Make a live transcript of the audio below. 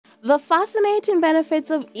The fascinating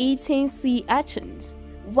benefits of eating sea urchins.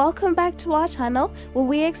 Welcome back to our channel where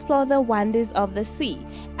we explore the wonders of the sea,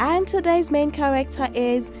 and today's main character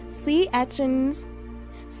is sea urchins.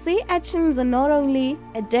 Sea urchins are not only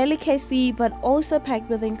a delicacy but also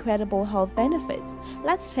packed with incredible health benefits.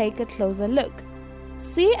 Let's take a closer look.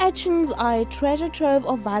 Sea urchins are a treasure trove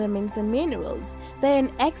of vitamins and minerals. They're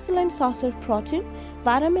an excellent source of protein,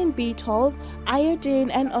 vitamin B12, iodine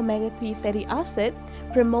and omega-3 fatty acids,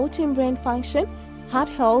 promoting brain function, heart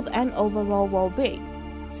health and overall well-being.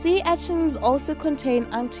 Sea urchins also contain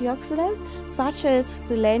antioxidants such as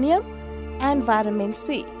selenium and vitamin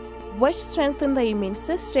C, which strengthen the immune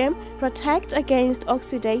system, protect against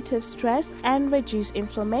oxidative stress and reduce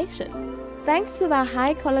inflammation. Thanks to their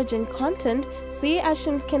high collagen content, sea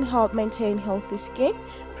urchins can help maintain healthy skin,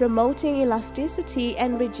 promoting elasticity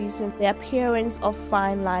and reducing the appearance of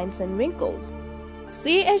fine lines and wrinkles.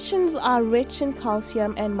 Sea urchins are rich in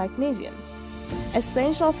calcium and magnesium,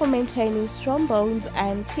 essential for maintaining strong bones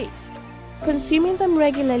and teeth. Consuming them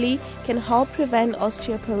regularly can help prevent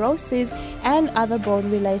osteoporosis and other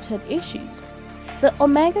bone-related issues. The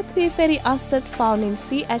omega-3 fatty acids found in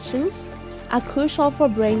sea urchins are crucial for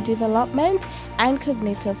brain development and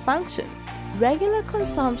cognitive function. Regular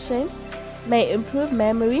consumption may improve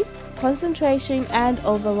memory, concentration, and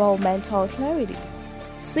overall mental clarity.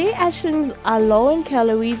 Sea urchins are low in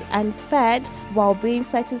calories and fat while being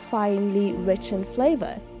satisfyingly rich in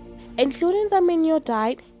flavor. Including them in your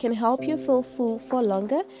diet can help you feel full for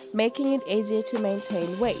longer, making it easier to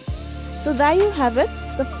maintain weight. So there you have it,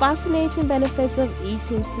 the fascinating benefits of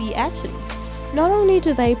eating sea urchins. Not only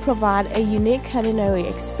do they provide a unique culinary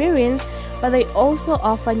experience, but they also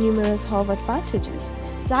offer numerous health advantages.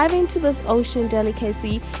 Dive into this ocean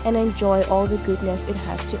delicacy and enjoy all the goodness it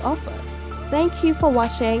has to offer. Thank you for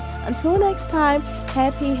watching. Until next time,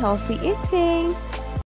 happy healthy eating!